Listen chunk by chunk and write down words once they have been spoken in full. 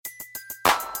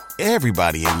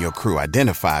Everybody in your crew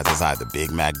identifies as either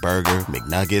Big Mac Burger,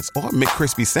 McNuggets, or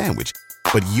McCrispy Sandwich.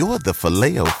 But you're the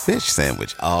Filet-O-Fish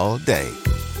Sandwich all day.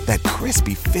 That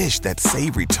crispy fish, that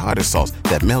savory tartar sauce,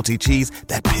 that melty cheese,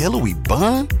 that pillowy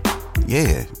bun.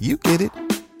 Yeah, you get it.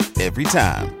 Every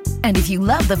time. And if you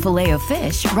love the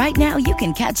Filet-O-Fish, right now you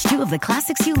can catch 2 of the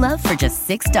classics you love for just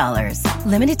 $6.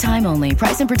 Limited time only.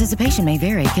 Price and participation may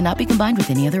vary. Cannot be combined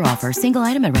with any other offer. Single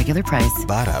item at regular price.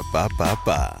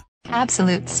 Ba-da-ba-ba-ba.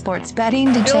 Absolute sports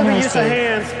betting degeneracy. Use of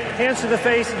hands to the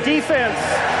face, defense,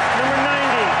 number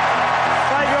 90.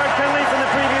 5-yard penalty from the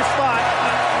previous spot.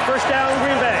 First down,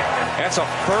 Green Bay. That's a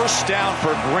first down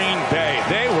for Green Bay.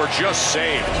 They were just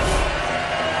saved.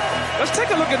 Let's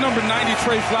take a look at number 90,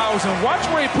 Trey Flowers, and watch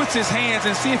where he puts his hands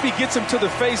and see if he gets him to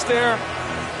the face there.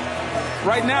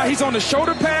 Right now, he's on the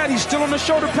shoulder pad. He's still on the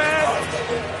shoulder pad.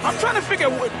 I'm trying to figure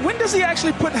out, when does he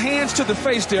actually put hands to the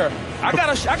face there? I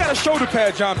got a shoulder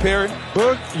pad, John Perry.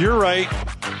 Boog, you're right.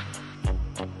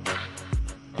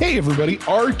 Hey, everybody.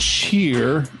 Arch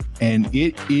here, and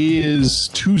it is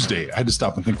Tuesday. I had to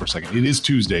stop and think for a second. It is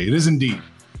Tuesday. It is indeed.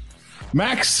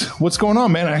 Max, what's going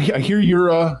on, man? I hear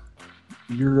you're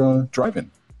driving.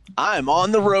 I'm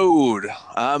on the road.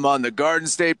 I'm on the Garden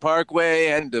State Parkway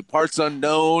and the parts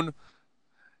unknown.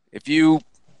 If you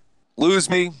lose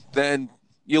me, then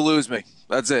you lose me.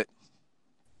 That's it.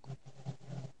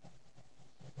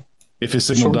 If his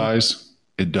signal dies,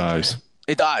 it dies.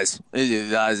 It dies. It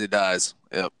dies. It dies.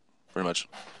 Yep, pretty much.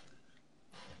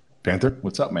 Panther,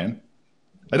 what's up, man?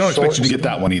 I don't expect you to get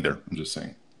that one either. I'm just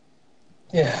saying.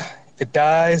 Yeah, if it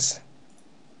dies,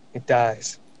 it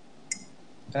dies.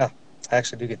 Yeah, I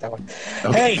actually do get that one.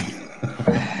 Okay. Hey,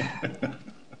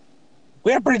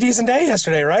 we had a pretty decent day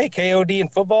yesterday, right? KOD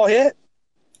and football hit?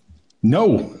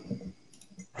 No.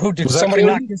 Who did somebody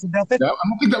knock this about it? I don't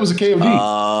think that was a KOD.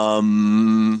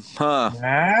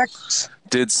 Max?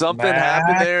 Did something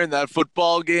happen there in that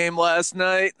football game last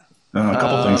night? A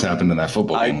couple things happened in that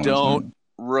football game. I don't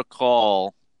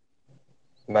recall.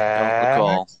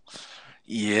 Max?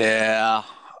 Yeah.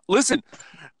 Listen,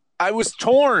 I was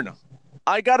torn.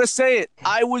 I got to say it.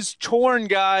 I was torn,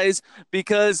 guys,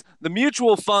 because the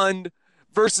mutual fund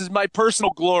versus my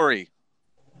personal glory.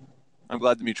 I'm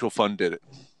glad the mutual fund did it.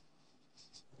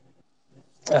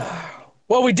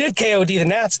 Well, we did KOD the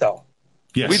Nats, though.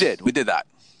 Yes. We did. We did that.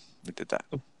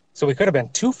 So we could have been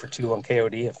 2 for 2 on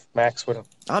KOD if Max would have.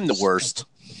 I'm the worst.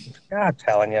 I'm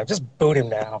telling you. Just boot him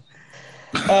now.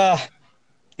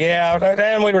 Yeah,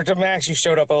 and we were to Max. You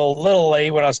showed up a little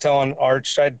late when I was telling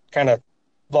Arch. I'd kind of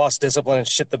lost discipline and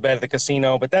shit the bed at the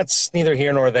casino, but that's neither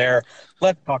here nor there.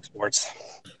 Let's talk sports.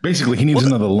 Basically, he needs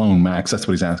another loan, Max. That's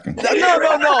what he's asking. No.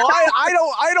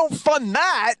 I don't fund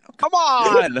that. Come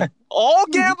on. All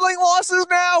gambling losses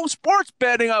now. Sports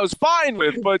betting I was fine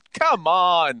with, but come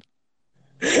on.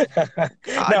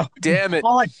 God damn it.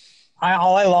 All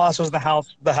I lost was the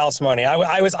house money.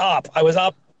 I was up.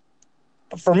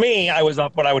 For me, I was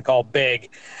up what I would call big,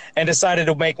 and decided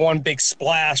to make one big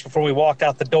splash before we walked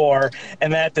out the door,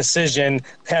 and that decision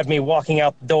had me walking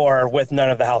out the door with none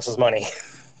of the house's money.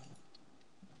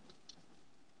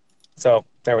 So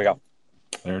there we go.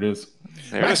 There it is.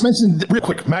 Max mentioned the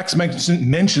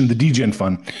DGen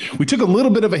fund. We took a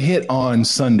little bit of a hit on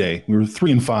Sunday. We were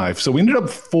 3-5, so we ended up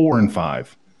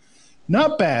 4-5.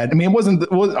 Not bad. I mean, it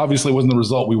obviously wasn't the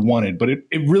result we wanted, but it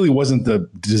really wasn't the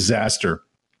disaster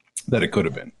that it could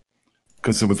have been,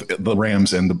 because it was the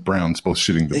Rams and the Browns both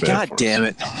shitting the bed. God damn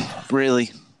it!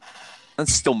 Really? I'm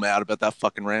still mad about that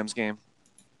fucking Rams game.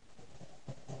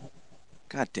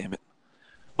 God damn it!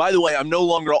 By the way, I'm no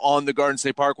longer on the Garden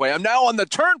State Parkway. I'm now on the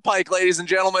Turnpike, ladies and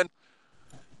gentlemen.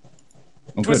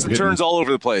 Twists and turns all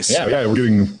over the place. Yeah, we're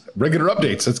doing regular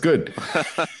updates. That's good.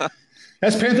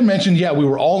 As Panther mentioned, we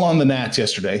were all on the Nats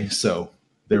yesterday, so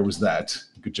there was that.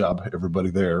 Good job,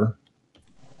 everybody there.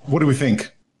 What do we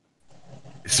think?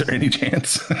 Is there any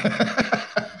chance?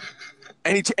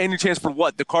 Any chance for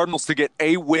what? The Cardinals to get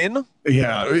a win?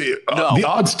 Yeah. No. The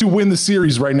odds to win the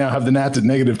series right now have the Nats at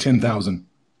negative 10,000.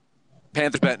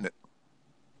 Panthers betting it.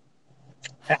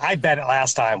 I bet it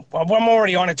last time. I'm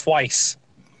already on it twice.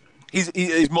 He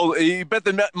bet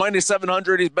the minus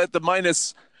 700. He's bet the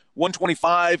minus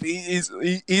 125.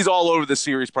 He's all over the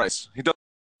series price. He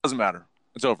doesn't matter.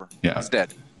 It's over. Yeah. It's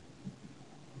dead.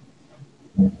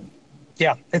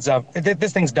 Yeah, it's up.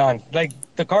 This thing's done. Like,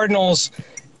 the Cardinals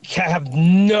have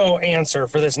no answer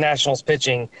for this Nationals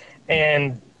pitching,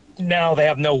 and now they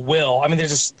have no will. I mean,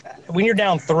 when you're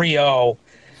down 3-0,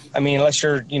 I mean, unless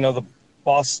you're, the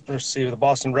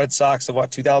Boston Red Sox of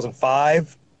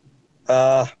 2005,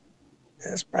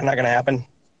 it's probably not going to happen.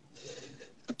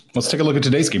 Let's take a look at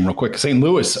today's game real quick. St.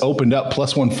 Louis opened up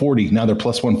plus 140. Now they're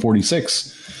plus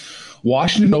 146.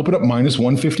 Washington opened up minus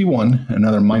 151.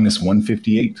 Another minus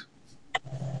 158.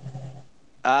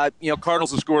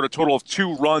 Cardinals have scored a total of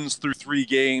 2 runs through 3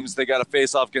 games. They got a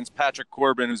face-off against Patrick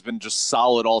Corbin, who's been just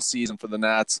solid all season for the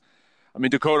Nats. I mean,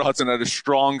 Dakota Hudson had a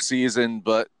strong season,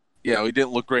 but, he didn't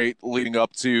look great leading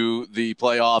up to the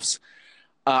playoffs.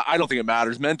 I don't think it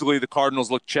matters. Mentally, the Cardinals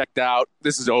look checked out.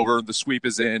 This is over. The sweep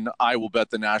is in. I will bet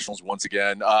the Nationals once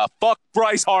again. Fuck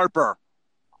Bryce Harper.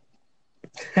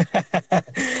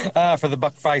 For the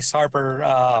Buck Bryce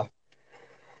Harper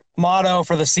motto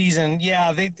for the season.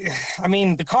 Yeah,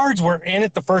 the Cards were in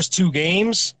it the first 2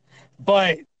 games,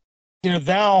 but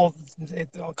now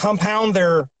compound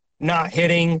their not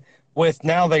hitting with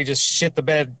now they just shit the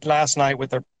bed last night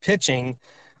with their pitching.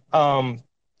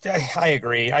 I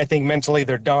agree. I think mentally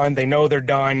they're done. They know they're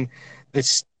done. They're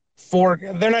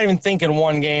not even thinking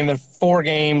 1 game. They're 4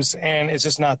 games, and it's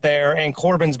just not there. And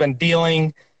Corbin's been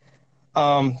dealing.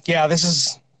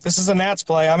 This is a Nats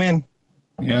play. I'm in.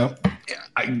 Yeah,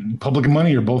 public and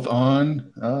money are both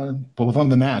on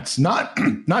the Nats. Not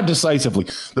decisively.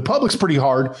 The public's pretty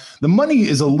hard. The money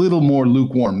is a little more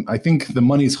lukewarm. I think the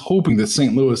money's hoping that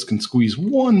St. Louis can squeeze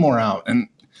 1 more out, and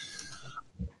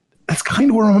that's kind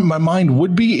of where my mind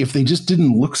would be if they just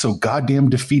didn't look so goddamn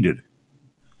defeated.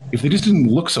 If they just didn't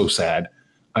look so sad,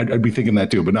 I'd be thinking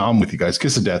that too. But now I'm with you guys.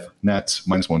 Kiss of death. Nats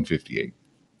minus 158.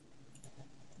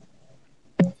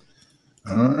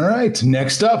 All right.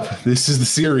 Next up, this is the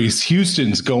series.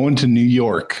 Houston's going to New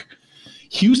York.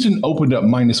 Houston opened up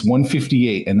minus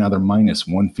 158, and now they're minus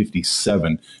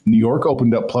 157. New York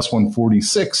opened up plus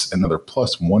 146, and now they're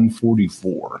plus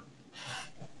 144.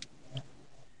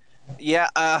 Yeah,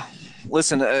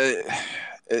 listen,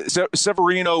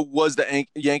 Severino was the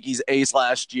Yankees' ace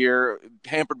last year,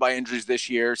 hampered by injuries this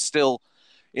year. Still,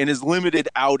 in his limited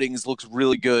outings, looks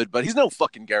really good, but he's no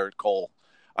fucking Garrett Cole.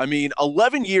 I mean,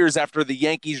 11 years after the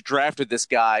Yankees drafted this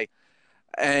guy,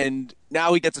 and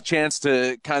now he gets a chance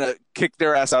to kind of kick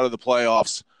their ass out of the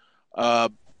playoffs.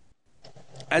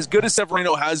 As good as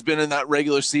Severino has been in that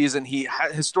regular season, he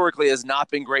historically has not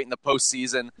been great in the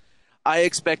postseason. I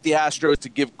expect the Astros to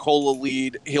give Cole a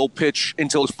lead. He'll pitch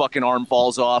until his fucking arm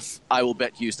falls off. I will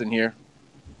bet Houston here.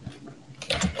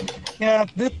 Yeah,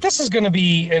 this is going to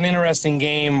be an interesting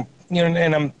game,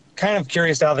 and I'm kind of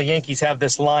curious how the Yankees have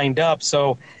this lined up.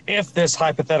 So if this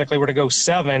hypothetically were to go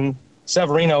 7,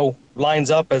 Severino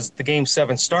lines up as the Game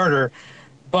 7 starter.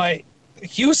 But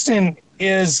Houston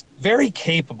is very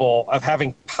capable of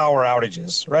having power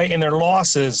outages, right? And their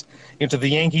losses, to the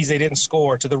Yankees, they didn't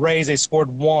score. To the Rays, they scored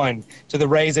 1. To the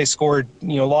Rays, they scored,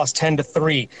 lost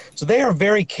 10-3. So they are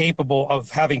very capable of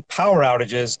having power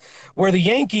outages, where the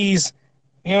Yankees,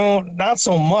 not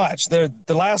so much. The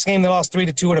last game, they lost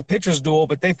 3-2 in a pitcher's duel,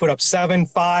 but they put up 7,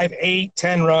 5, 8,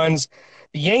 10 runs.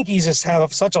 The Yankees just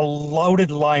have such a loaded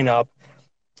lineup.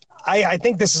 I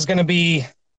think this is going to be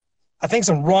 – I think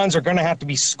some runs are going to have to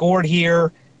be scored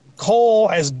here. Cole,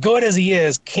 as good as he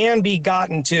is, can be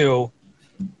gotten to.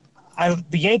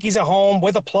 The Yankees at home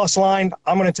with a plus line,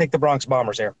 I'm going to take the Bronx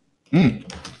Bombers here.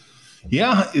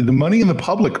 Yeah, the money and the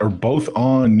public are both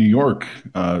on New York.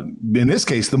 In this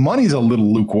case, the money's a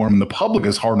little lukewarm, and the public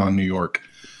is hard on New York.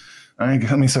 So I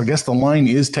guess the line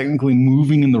is technically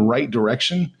moving in the right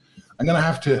direction. I'm going to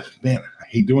have to – man, I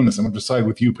hate doing this. I'm going to side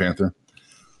with you, Panther.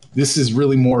 This is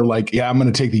really more like, I'm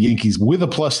going to take the Yankees with a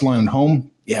plus line at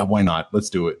home. Yeah, why not? Let's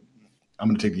do it. I'm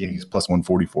going to take the Yankees plus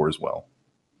 144 as well.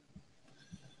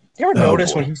 You ever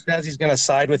notice when he says he's going to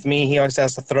side with me, he always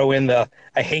has to throw in the,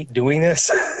 I hate doing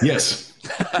this? Yes.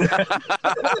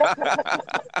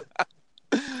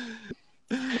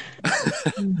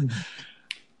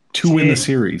 Two in the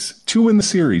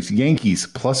series. Yankees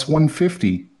plus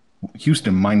 150.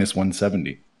 Houston minus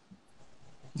 170.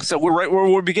 So we're right where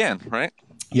we began, right?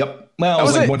 Yep. Well, it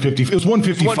was like 150. It was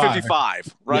 155.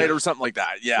 155, right? Yeah. Or something like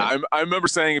that. Yeah. I remember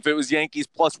saying if it was Yankees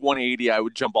plus 180, I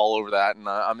would jump all over that, and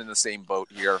I'm in the same boat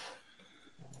here.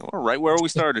 We're right where we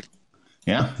started.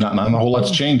 Yeah, not a whole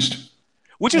lot's changed.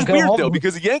 Which is weird, though,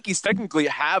 because the Yankees technically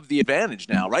have the advantage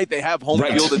now, right? They have home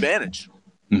field advantage.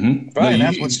 Mm-hmm. Right, and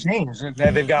that's what's changed.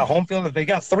 They've got home field. They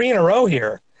got 3 in a row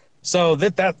here. So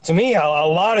that to me, a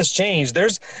lot has changed.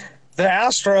 There's the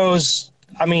Astros.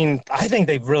 I mean, I think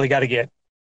they've really got to get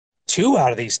 2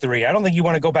 out of these 3. I don't think you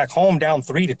want to go back home down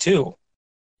 3-2.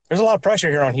 There's a lot of pressure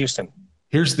here on Houston.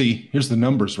 Here's the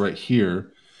numbers right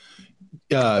here.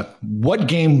 What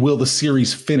game will the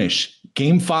series finish?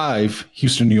 Game 5,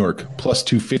 Houston, New York, plus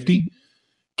 250.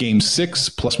 Game 6,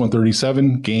 plus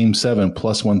 137. Game 7,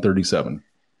 plus 137.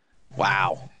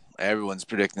 Wow. Everyone's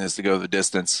predicting this to go the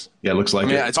distance. Yeah, it looks like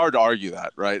it's hard to argue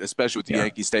that, right? Especially with the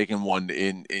Yankees taking one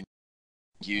in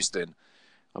Houston,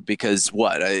 because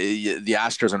the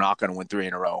Astros are not going to win 3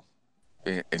 in a row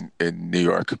in New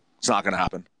York. It's not going to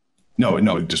happen. No,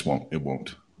 it just won't. It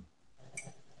won't.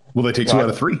 Will they take 2 out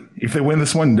of 3? If they win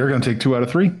this one, they're going to take 2 out of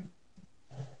 3?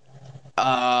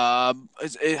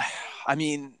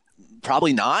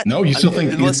 Probably not. No, you still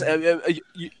think unless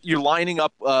you're lining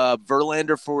up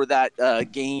Verlander for that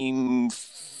game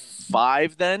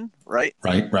 5 then, right?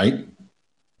 Right.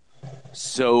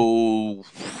 So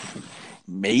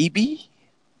maybe.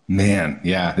 Man,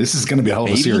 yeah, this is going to be a hell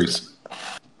of a series.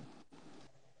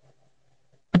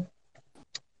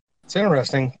 It's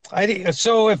interesting.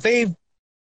 So if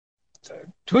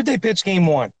who'd they pitch game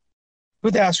 1?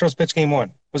 Who'd the Astros pitch game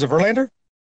 1? Was it Verlander?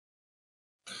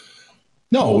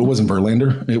 No, it wasn't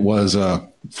Verlander. It was I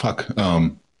have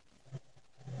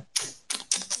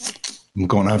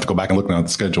to go back and look now at the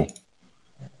schedule.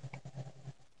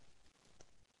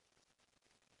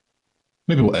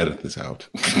 Maybe we'll edit this out.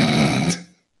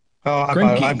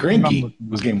 Greinke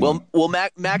was game 1. Well,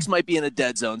 Max might be in a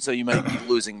dead zone, so you might be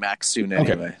losing Max soon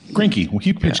anyway. Okay. Greinke, well,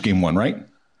 he pitched game 1, right?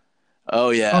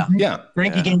 Oh, yeah. Yeah.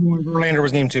 Greinke game 1, Verlander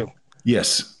was game 2.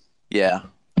 Yes. Yeah.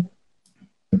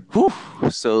 Whew.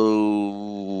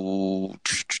 So,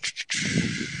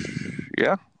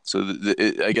 yeah. So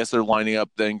I guess they're lining up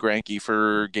then Greinke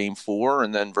for game 4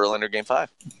 and then Verlander game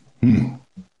 5.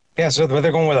 Yeah, so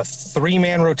they're going with a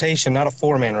 3-man rotation, not a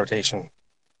 4-man rotation.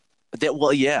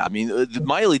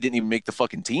 Miley didn't even make the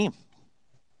fucking team.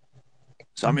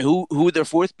 So, I mean, who would their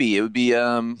 4th be? It would be,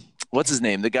 what's his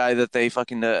name? The guy that they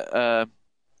fucking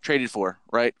traded for,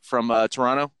 right? From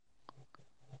Toronto?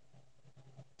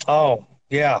 Oh,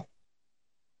 yeah.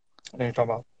 What are you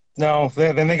talking about? No,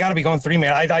 then they got to be going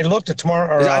 3-man. I looked at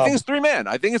tomorrow. I think it's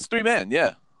 3-man.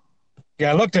 Yeah.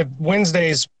 Yeah, I looked at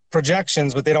Wednesday's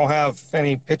projections, but they don't have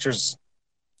any pitchers,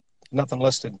 nothing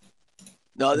listed.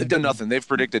 No, they've done nothing. They've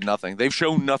predicted nothing. They've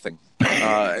shown nothing.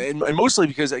 And mostly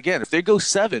because, again, if they go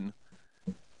 7,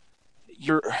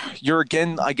 you're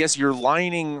again, I guess you're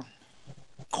lining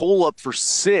Cole up for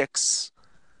 6.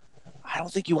 I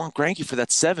don't think you want Greinke for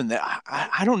that 7.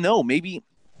 I don't know. Maybe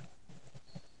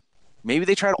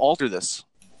they try to alter this.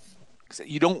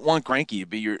 You don't want Greinke to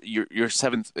be your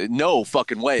 7th. No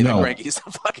fucking way that Greinke is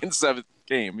the fucking 7th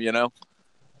game, you know?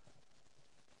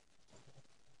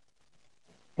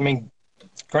 I mean,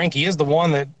 Greinke is the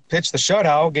one that pitched the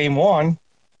shutout game 1.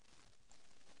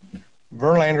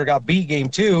 Verlander got beat game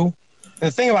 2. And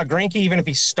the thing about Greinke, even if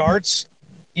he starts,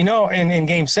 in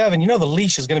game 7, the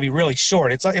leash is going to be really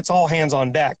short. It's all hands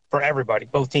on deck for everybody,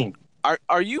 both teams.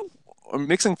 Are you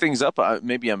mixing things up?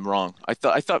 Maybe I'm wrong. I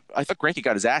thought Greinke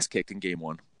got his ass kicked in game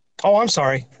 1. Oh, I'm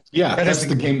sorry. Yeah, that's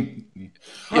the game.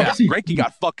 Yeah, Greinke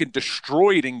got fucking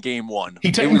destroyed in game 1.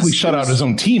 He technically shut out his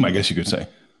own team, I guess you could say.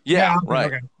 Yeah, right.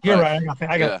 Okay. You're right.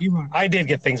 I did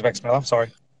get things mixed up. I'm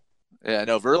sorry. Yeah,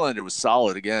 no, Verlander was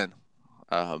solid again.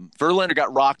 Verlander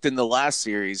got rocked in the last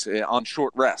series on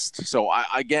short rest. So,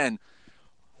 again,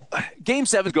 game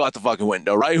 7 go out the fucking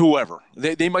window, right? Whoever.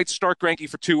 They might start Greinke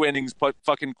for 2 innings, put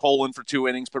fucking Cole in for 2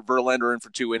 innings, put Verlander in for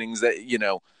 2 innings. That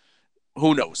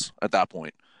who knows at that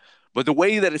point. But the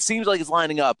way that it seems like it's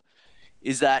lining up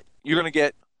is that you're going to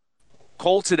get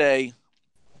Cole today.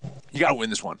 You got to win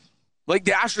this one. Like,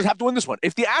 the Astros have to win this one.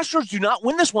 If the Astros do not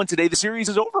win this one today, the series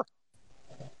is over.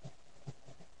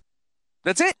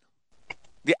 That's it.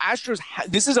 The Astros,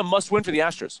 this is a must-win for the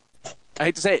Astros. I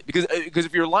hate to say it, because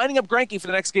if you're lining up Greinke for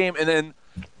the next game and then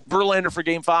Verlander for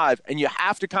game 5, and you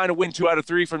have to kind of win 2 out of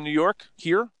 3 from New York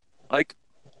here, like,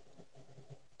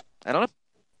 I don't know.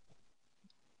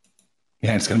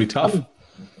 Yeah, it's going to be tough.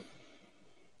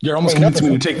 You're almost convincing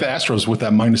me to take the Astros with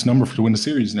that minus number to win the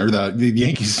series, or the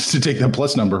Yankees to take that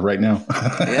plus number right now.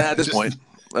 Yeah, at this point,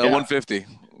 150.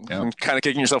 Yeah. I'm kind of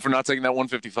kicking yourself for not taking that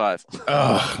 155.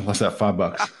 Oh, lost that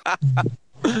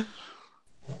 $5.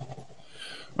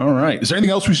 All right. Is there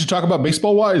anything else we should talk about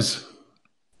baseball-wise?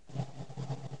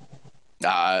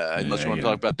 Unless you want to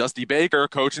talk about Dusty Baker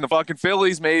coaching the fucking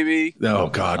Phillies, maybe. Oh,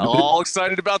 God. I'm all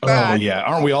excited about that. Oh, yeah.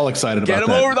 Aren't we all excited about that?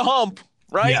 Get him over the hump,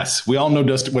 right? Yes. We all know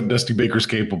what Dusty Baker's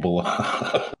capable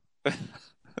of.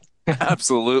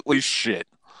 Absolutely shit.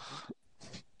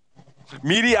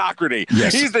 Mediocrity.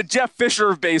 Yes. He's the Jeff Fisher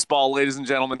of baseball, ladies and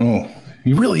gentlemen. Oh,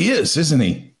 he really is, isn't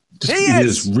he? He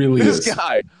is. This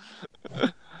guy.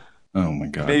 Oh, my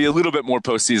God. Maybe a little bit more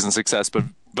postseason success, but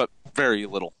very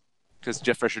little. Because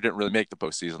Jeff Fisher didn't really make the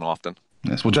postseason often.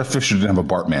 Yes, well, Jeff Fisher didn't have a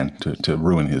Bartman to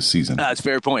ruin his season. That's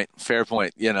fair point. Fair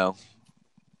point.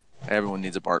 Everyone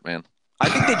needs a Bartman. I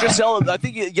think they just celebrated. I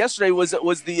think yesterday was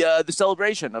the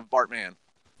celebration of Bartman.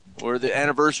 or the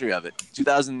anniversary of it.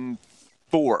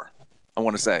 2004, I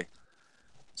want to say.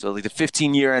 So like the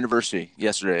 15-year anniversary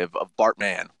yesterday of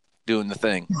Bartman doing the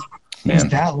thing. Man,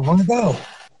 that long ago.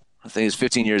 I think it's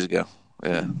 15 years ago.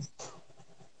 Yeah.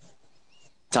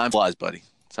 Time flies, buddy.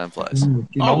 Time flies.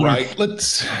 All right,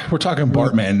 we're talking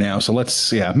Bartman now, so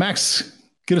Max,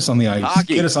 get us on the ice.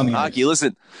 Hockey. Get us on the hockey. ice.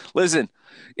 Listen.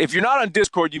 If you're not on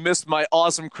Discord, you missed my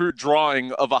awesome crude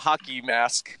drawing of a hockey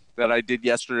mask that I did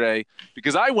yesterday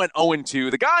because I went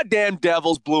 0-2. The goddamn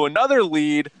Devils blew another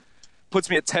lead, puts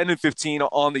me at 10-15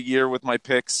 on the year with my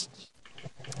picks.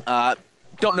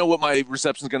 Don't know what my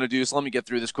reception is going to do, so let me get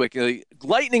through this quickly.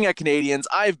 Lightning at Canadiens.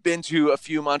 I've been to a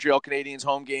few Montreal Canadiens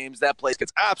home games. That place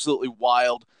gets absolutely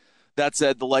wild. That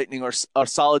said, the Lightning are a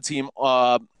solid team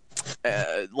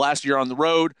last year on the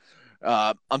road.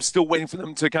 I'm still waiting for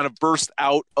them to kind of burst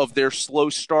out of their slow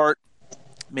start.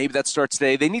 Maybe that starts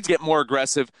today. They need to get more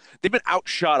aggressive. They've been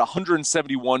outshot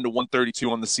 171-132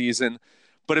 on the season.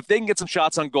 But if they can get some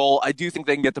shots on goal, I do think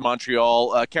they can get to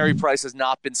Montreal. Carey Price has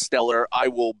not been stellar. I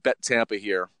will bet Tampa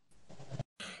here.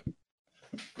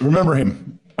 Remember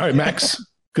him. All right, Max,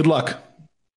 good luck.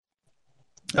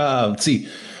 Let's see.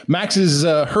 Max's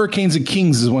Hurricanes and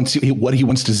Kings is what he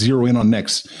wants to zero in on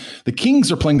next. The Kings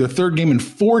are playing their third game in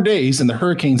 4 days, and the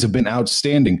Hurricanes have been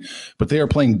outstanding, but they are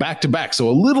playing back-to-back, so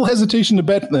a little hesitation to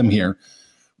bet them here.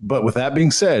 But with that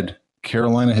being said,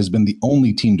 Carolina has been the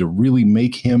only team to really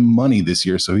make him money this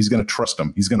year, so he's going to trust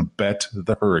them. He's going to bet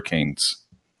the Hurricanes.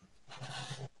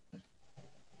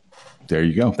 There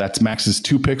you go. That's Max's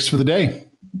 2 picks for the day.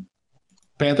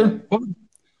 Panther?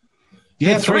 You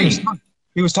had 3.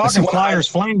 He was talking Flyers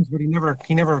Flames, but he never got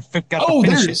the finish. Oh,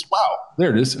 there it is. Wow. There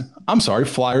it is. I'm sorry.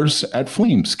 Flyers at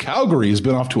Flames. Calgary has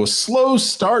been off to a slow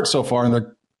start so far,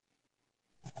 and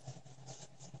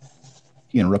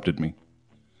he interrupted me.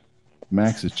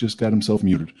 Max has just got himself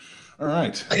muted. All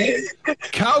right.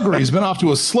 Calgary's been off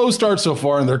to a slow start so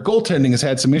far, and their goaltending has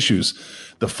had some issues.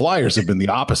 The Flyers have been the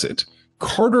opposite.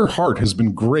 Carter Hart has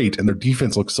been great, and their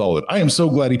defense looks solid. I am so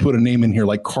glad he put a name in here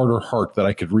like Carter Hart that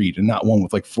I could read, and not one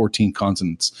with like 14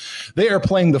 consonants. They are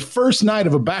playing the first night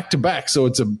of a back-to-back, so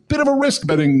it's a bit of a risk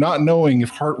betting, not knowing if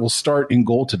Hart will start in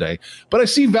goal today. But I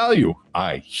see value.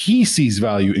 He sees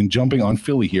value in jumping on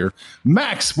Philly here.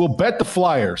 Max will bet the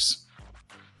Flyers.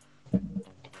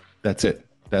 That's it.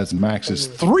 That's Max's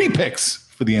 3 picks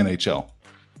for the NHL.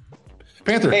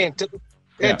 Panther. Hey,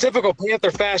 in typical Panther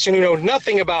fashion, who know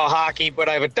nothing about hockey, but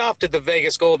I've adopted the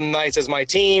Vegas Golden Knights as my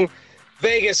team.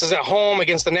 Vegas is at home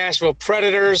against the Nashville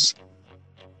Predators.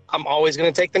 I'm always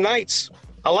going to take the Knights.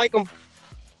 I like them.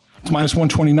 It's minus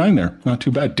 129 there. Not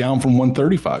too bad. Down from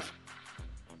 135.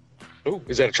 Ooh,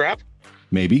 is that a trap?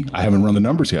 Maybe. I haven't run the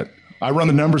numbers yet. I run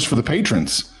the numbers for the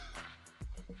patrons.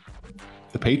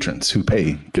 The patrons who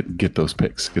pay get those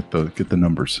picks, get the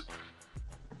numbers.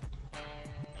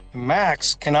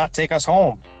 Max cannot take us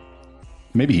home.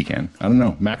 Maybe he can. I don't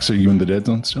know. Max, are you in the dead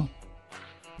zone still?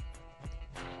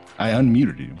 I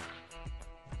unmuted you.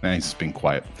 Nah, he's just being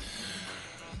quiet.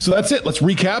 So that's it. Let's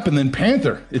recap, and then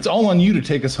Panther, it's all on you to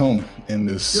take us home in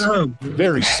this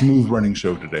very smooth running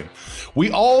show today.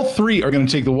 We all 3 are going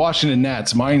to take the Washington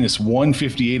Nats minus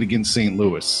 158 against St.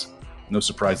 Louis. No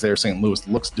surprise there. St. Louis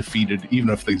looks defeated.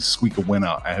 Even if they squeak a win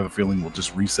out, I have a feeling we'll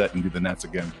just reset and do the Nats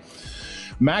again.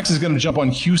 Max is going to jump on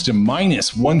Houston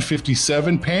minus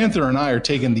 157. Panther and I are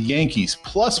taking the Yankees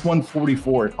plus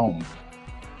 144 at home.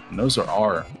 And those are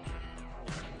our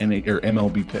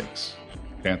MLB picks.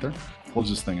 Panther, close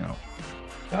this thing out.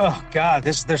 Oh, God,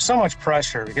 there's so much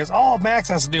pressure because all Max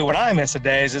has to do when I miss a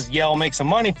day is just yell, make some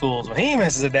money, fools. When he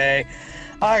misses a day,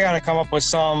 I got to come up with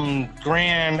some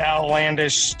grand,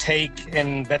 outlandish take,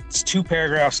 and that's 2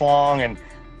 paragraphs long, and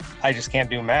I just can't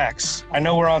do Max. I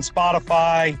know we're on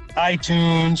Spotify,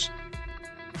 iTunes,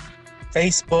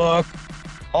 Facebook,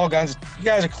 all guns. You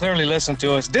guys are clearly listening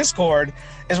to us. Discord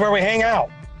is where we hang out.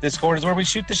 Discord is where we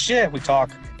shoot the shit. We talk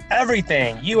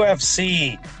everything.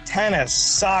 UFC, tennis,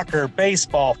 soccer,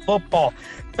 baseball, football.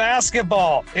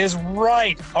 Basketball is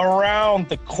right around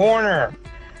the corner.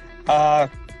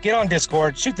 Get on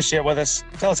Discord, shoot the shit with us.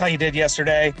 Tell us how you did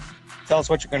yesterday. Tell us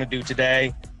what you're going to do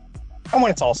today. And when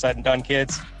it's all said and done,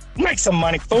 kids, make some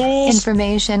money, fools!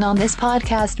 Information on this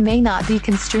podcast may not be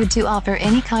construed to offer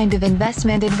any kind of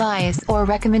investment advice or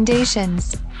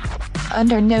recommendations.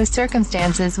 Under no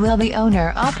circumstances will the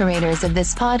owner-operators of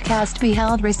this podcast be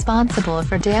held responsible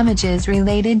for damages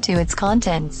related to its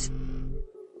contents.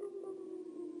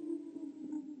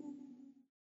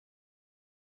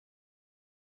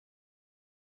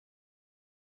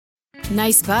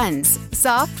 Nice buns,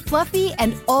 soft, fluffy,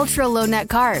 and ultra-low net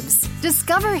carbs.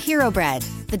 Discover Hero Bread,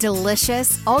 the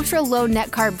delicious ultra-low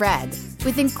net carb bread.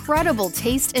 with incredible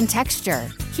taste and texture.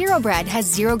 Hero Bread has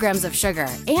 0 grams of sugar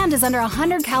and is under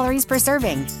 100 calories per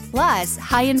serving. Plus,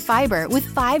 high in fiber with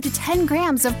 5 to 10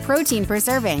 grams of protein per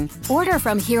serving. Order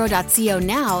from hero.co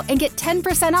now and get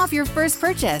 10% off your first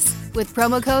purchase with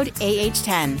promo code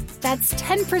AH10. That's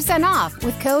 10% off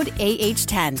with code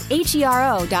AH10.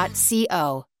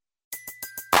 HERO.co.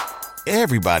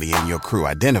 Everybody in your crew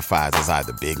identifies as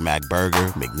either Big Mac Burger,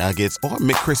 McNuggets, or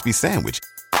McCrispy Sandwich.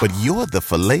 But you're the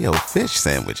Filet-O-Fish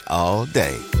Sandwich all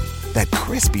day. That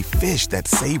crispy fish, that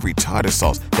savory tartar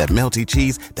sauce, that melty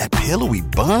cheese, that pillowy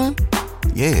bun.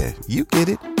 Yeah, you get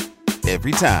it.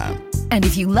 Every time. And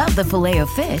if you love the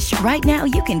Filet-O-Fish, right now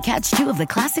you can catch 2 of the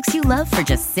classics you love for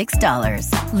just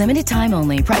 $6. Limited time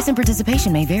only. Price and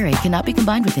participation may vary. Cannot be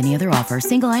combined with any other offer.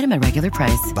 Single item at regular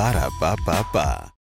price. Ba-da-ba-ba-ba.